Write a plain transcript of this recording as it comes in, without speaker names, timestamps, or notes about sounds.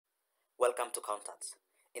Welcome to Counters.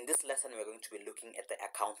 In this lesson, we're going to be looking at the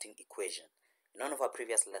accounting equation. In one of our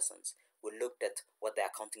previous lessons, we looked at what the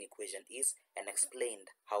accounting equation is and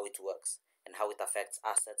explained how it works and how it affects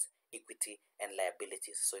assets, equity, and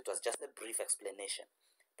liabilities. So it was just a brief explanation.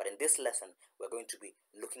 But in this lesson, we're going to be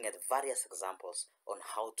looking at various examples on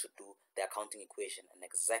how to do the accounting equation and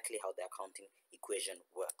exactly how the accounting equation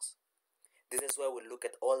works. This is where we look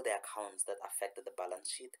at all the accounts that affect the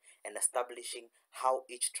balance sheet and establishing how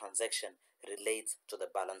each transaction relates to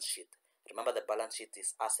the balance sheet. Remember, the balance sheet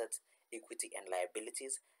is assets, equity, and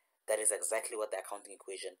liabilities. That is exactly what the accounting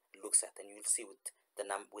equation looks at, and you'll see with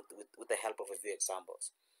the help of a few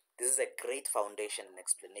examples. This is a great foundation and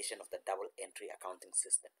explanation of the double entry accounting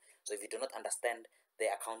system. So if you do not understand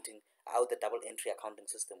how the double entry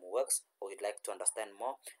accounting system works, or you'd like to understand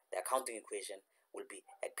more, the accounting equation will be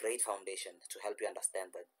a great foundation to help you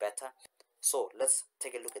understand that better. So let's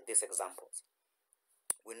take a look at these examples.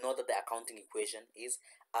 We know that the accounting equation is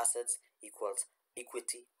assets equals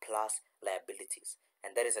equity plus liabilities,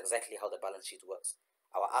 and that is exactly how the balance sheet works.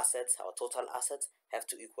 Our total assets have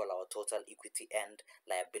to equal our total equity and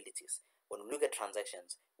liabilities. When we look at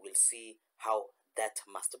transactions, we'll see how that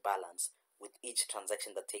must balance with each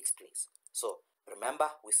transaction that takes place. So remember,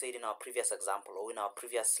 we said in our previous example or in our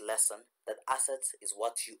previous lesson that assets is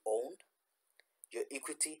what you own, your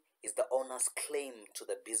equity is the owner's claim to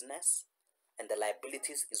the business, and the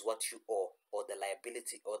liabilities is what you owe, or the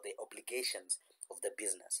liability or the obligations of the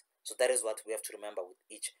business. So that is what we have to remember with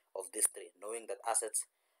each of these three, knowing that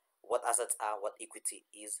what assets are, what equity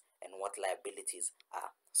is, and what liabilities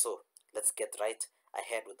are. So let's get right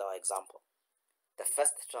ahead with our example. The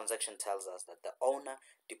first transaction tells us that the owner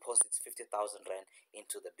deposits 50,000 rand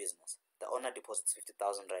into the business. The owner deposits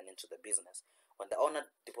 50,000 rand into the business. When the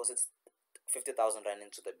owner deposits 50,000 rand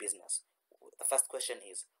into the business, the first question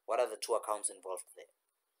is, what are the two accounts involved there?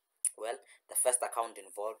 Well, the first account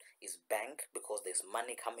involved is bank, because there's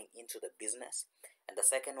money coming into the business, and the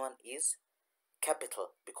second one is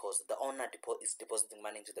capital, because the owner is depositing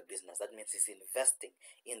money into the business. That means he's investing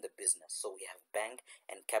in the business. So we have bank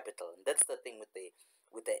and capital, and that's the thing with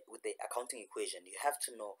the accounting equation. You have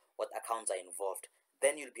to know what accounts are involved.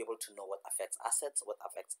 Then you'll be able to know what affects assets, what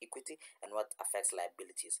affects equity, and what affects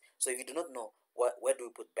liabilities. So if you do not know where do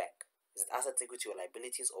we put bank? Is it assets, equity, or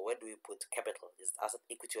liabilities? Or where do we put capital? Is it asset,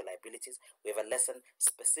 equity, or liabilities? We have a lesson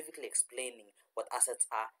specifically explaining what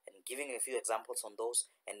assets are and giving a few examples on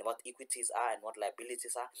those, and what equities are and what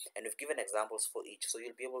liabilities are. And we've given examples for each, so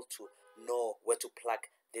you'll be able to know where to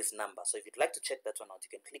plug this number. So if you'd like to check that one out,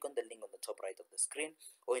 you can click on the link on the top right of the screen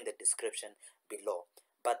or in the description below.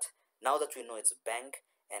 But now that we know it's bank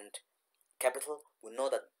and capital, we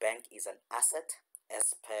know that bank is an asset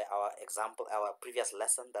as per our example, our previous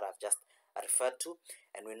lesson that I've just referred to,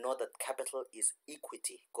 and we know that capital is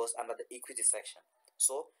equity, goes under the equity section.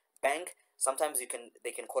 So bank, sometimes they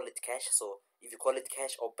can call it cash. So if you call it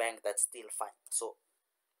cash or bank, that's still fine. So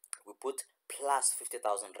we put plus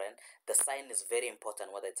 50,000 rand. The sign is very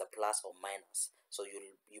important, whether it's a plus or minus. So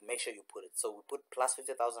you make sure you put it. So we put plus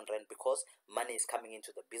 50,000 rand because money is coming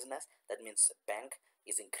into the business. That means the bank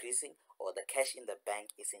is increasing, or the cash in the bank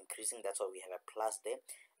is increasing. That's why we have a plus there.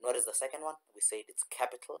 Notice the second one, we said it's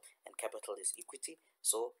capital, and capital is equity.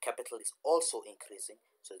 So capital is also increasing.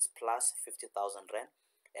 So it's plus 50,000 rand.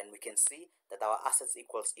 And we can see that our assets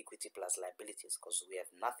equals equity plus liabilities, because we have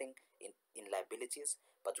nothing in liabilities,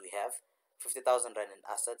 but we have 50,000 rand in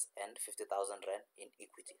assets and 50,000 rand in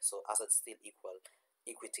equity. So assets still equal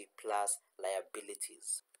equity plus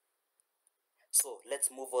liabilities. So let's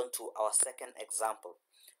move on to our second example.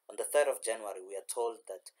 On the 3rd of January, we are told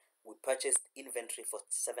that we purchased inventory for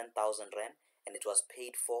 7,000 rand and it was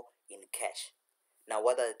paid for in cash. Now,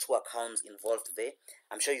 what are the two accounts involved there?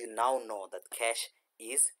 I'm sure you now know that cash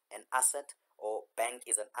is an asset, or bank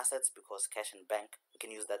is an asset, because cash and bank, we can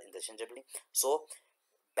use that interchangeably. So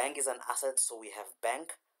bank is an asset, so we have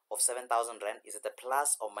bank of 7,000 rand. Is it a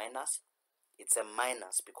plus or minus? It's a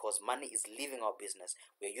minus, because money is leaving our business.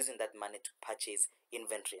 We are using that money to purchase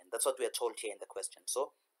inventory, and that's what we are told here in the question.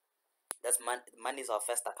 So that's money is our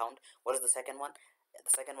first account. What is the second one?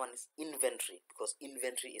 The second one is inventory, because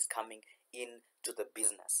inventory is coming into the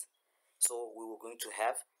business. So we were going to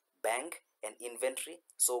have bank and inventory.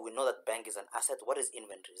 So we know that bank is an asset. What is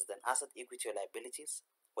inventory? Is it an asset, equity, or liabilities?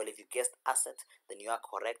 Well, if you guessed asset, then you are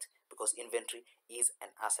correct, because inventory is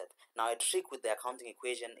an asset. Now, a trick with the accounting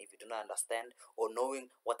equation, if you do not understand or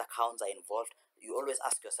knowing what accounts are involved, you always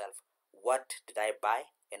ask yourself, what did I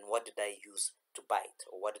buy and what did I use to buy it,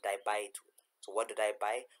 or what did I buy it with? So what did I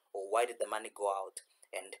buy, or why did the money go out,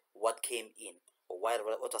 and what came in? or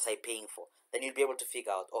what was I paying for? Then you'll be able to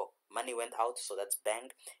figure out, oh, money went out, so that's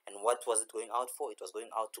bank. And what was it going out for? It was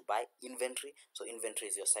going out to buy inventory, so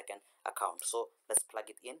inventory is your second account. So let's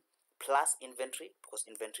plug it in, plus inventory, because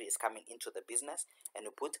inventory is coming into the business, and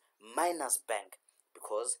you put minus bank,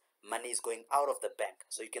 because money is going out of the bank.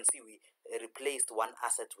 So you can see we replaced one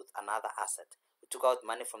asset with another asset. We took out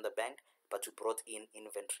money from the bank, but we brought in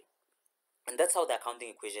inventory. And that's how the accounting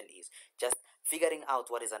equation is. Just figuring out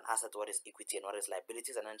what is an asset, what is equity, and what is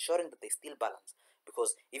liabilities, and ensuring that they still balance.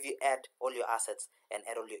 Because if you add all your assets and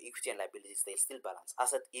add all your equity and liabilities, they still balance.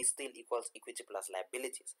 Asset is still equals equity plus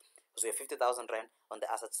liabilities. So we have 50,000 rand on the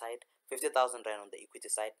asset side, 50,000 rand on the equity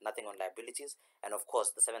side, nothing on liabilities. And of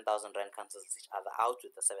course, the 7,000 rand cancels each other out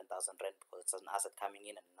with the 7,000 rand, because it's an asset coming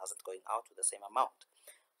in and an asset going out with the same amount.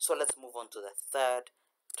 So let's move on to the third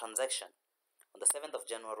transaction. On the 7th of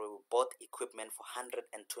January, we bought equipment for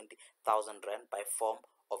 120,000 rand by form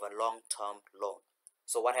of a long-term loan.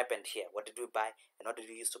 So what happened here? What did we buy and what did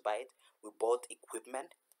we use to buy it? We bought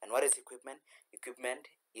equipment. And what is equipment? Equipment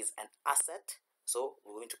is an asset. So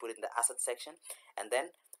we're going to put it in the asset section. And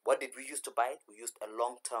then what did we use to buy it? We used a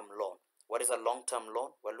long-term loan. What is a long-term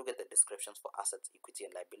loan? Well, look at the descriptions for assets, equity,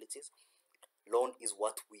 and liabilities. Loan is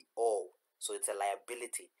what we owe. So it's a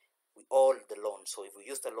liability. We owe the loan. So if we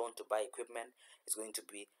use the loan to buy equipment, it's going to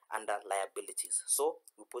be under liabilities. So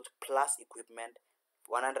we put plus equipment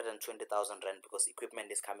 120,000 rand, because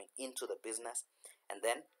equipment is coming into the business. And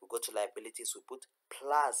then we go to liabilities, we put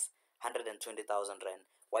plus 120,000 rand.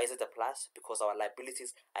 Why is it a plus? Because our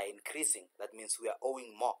liabilities are increasing. That means we are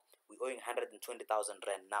owing more. We're owing 120,000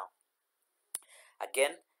 rand now.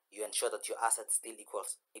 Again, you ensure that your assets still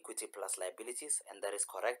equals equity plus liabilities, and that is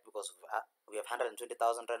correct, because we have 120,000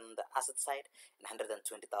 rand on the asset side and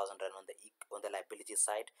 120,000 rand on the liability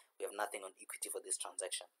side. We have nothing on equity for this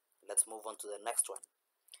transaction. Let's move on to the next one.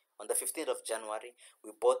 On the 15th of January,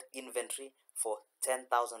 we bought inventory for 10,000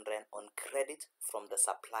 rand on credit from the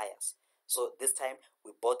suppliers. So this time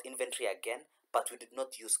we bought inventory again, but we did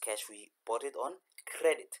not use cash. We bought it on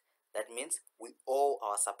credit. That means we owe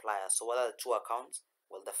our suppliers. So what are the two accounts?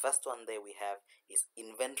 Well, the first one there we have is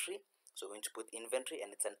inventory. So we're going to put inventory,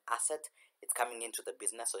 and it's an asset. It's coming into the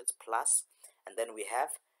business, so it's plus. And then we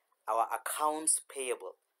have our accounts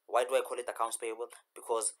payable. Why do I call it accounts payable?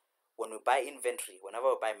 Because when we buy inventory,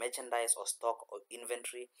 whenever we buy merchandise or stock or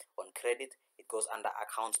inventory on credit, it goes under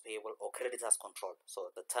accounts payable or creditors control.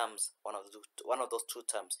 So the terms, one of those two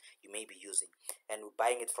terms you may be using, and we're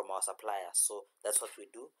buying it from our suppliers. So that's what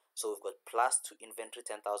we do. So we've got plus to inventory,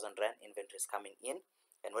 10,000 rand. Inventory is coming in,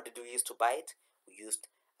 and what did we use to buy it? We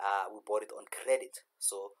bought it on credit.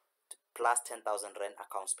 So plus 10,000 rand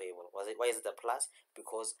accounts payable. Why is it a plus?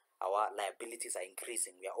 Because our liabilities are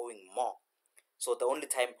increasing. We are owing more. So the only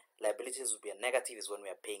time liabilities will be a negative is when we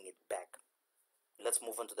are paying it back. Let's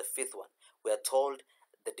move on to the fifth one. We are told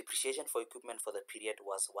the depreciation for equipment for the period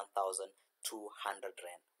was 1,200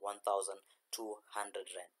 rand. 1,200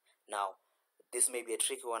 rand. Now, this may be a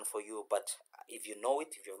tricky one for you, but if you know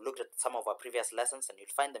it, if you've looked at some of our previous lessons, and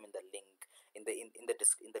you'll find them in the link in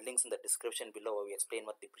the links in the description below, where we explain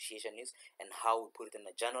what depreciation is and how we put it in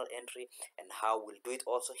a journal entry, and how we'll do it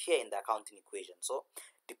also here in the accounting equation. So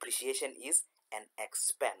depreciation is an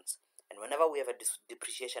expense, and whenever we have a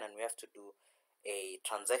depreciation and we have to do a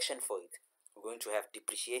transaction for it, we're going to have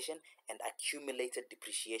depreciation and accumulated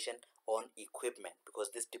depreciation on equipment,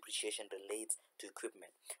 because this depreciation relates to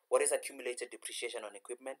equipment. What is accumulated depreciation on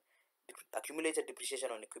equipment? Accumulated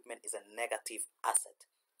depreciation on equipment is a negative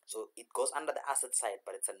asset. So it goes under the asset side,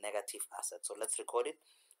 but it's a negative asset. So let's record it.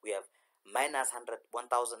 We have minus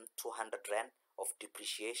 1,200 rand of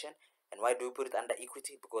depreciation. And why do we put it under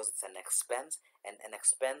equity? Because it's an expense, and an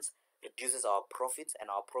expense reduces our profits,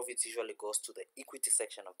 and our profits usually goes to the equity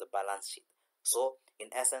section of the balance sheet. So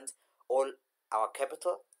in essence, all our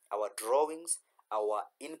capital, our drawings,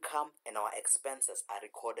 our income, and our expenses are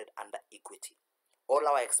recorded under equity. All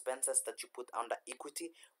our expenses that you put under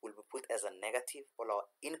equity will be put as a negative. All our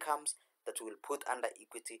incomes that we will put under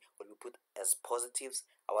equity will be put as positives.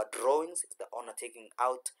 Our drawings is the owner taking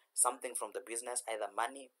out something from the business, either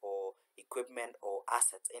money or equipment or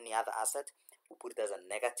assets, any other asset, we put it as a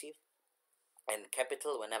negative. And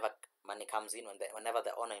capital, whenever money comes in, whenever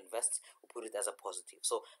the owner invests, we put it as a positive.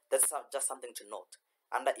 So that's just something to note.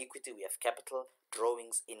 Under equity, we have capital,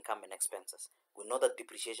 drawings, income, and expenses. We know that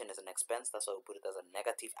depreciation is an expense. That's why we put it as a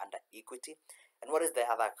negative under equity. And what is the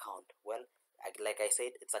other account? Well, like I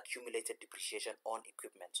said, it's accumulated depreciation on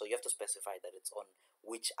equipment. So you have to specify that it's on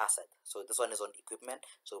which asset. So this one is on equipment.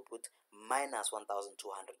 So we put minus 1,200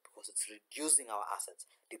 because it's reducing our assets.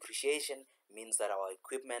 Depreciation means that our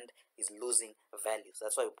equipment is losing value. So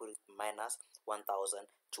that's why we put it minus 1,200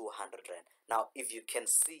 rand. Now, if you can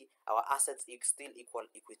see, our assets still equal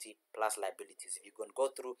equity plus liabilities. If you can go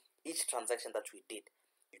through each transaction that we did,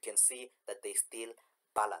 you can see that they still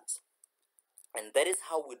balance. And that is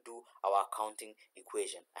how we do our accounting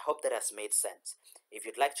equation. I hope that has made sense. If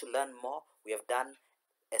you'd like to learn more, we have done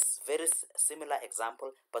a very similar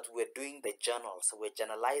example, but we're doing the journals. So we're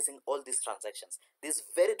journalizing all these transactions. These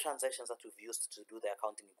very transactions that we've used to do the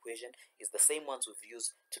accounting equation is the same ones we've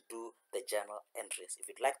used to do the journal entries. If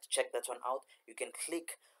you'd like to check that one out, you can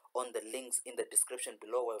click on the links in the description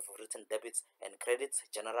below where we've written debits and credits,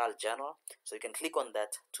 general journal. So you can click on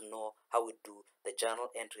that to know how we do the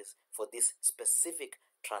journal entries for these specific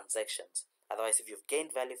transactions. Otherwise, if you've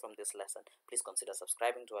gained value from this lesson, please consider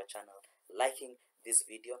subscribing to our channel, liking this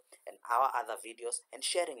video and our other videos, and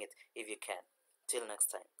sharing it if you can. Till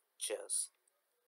next time, cheers.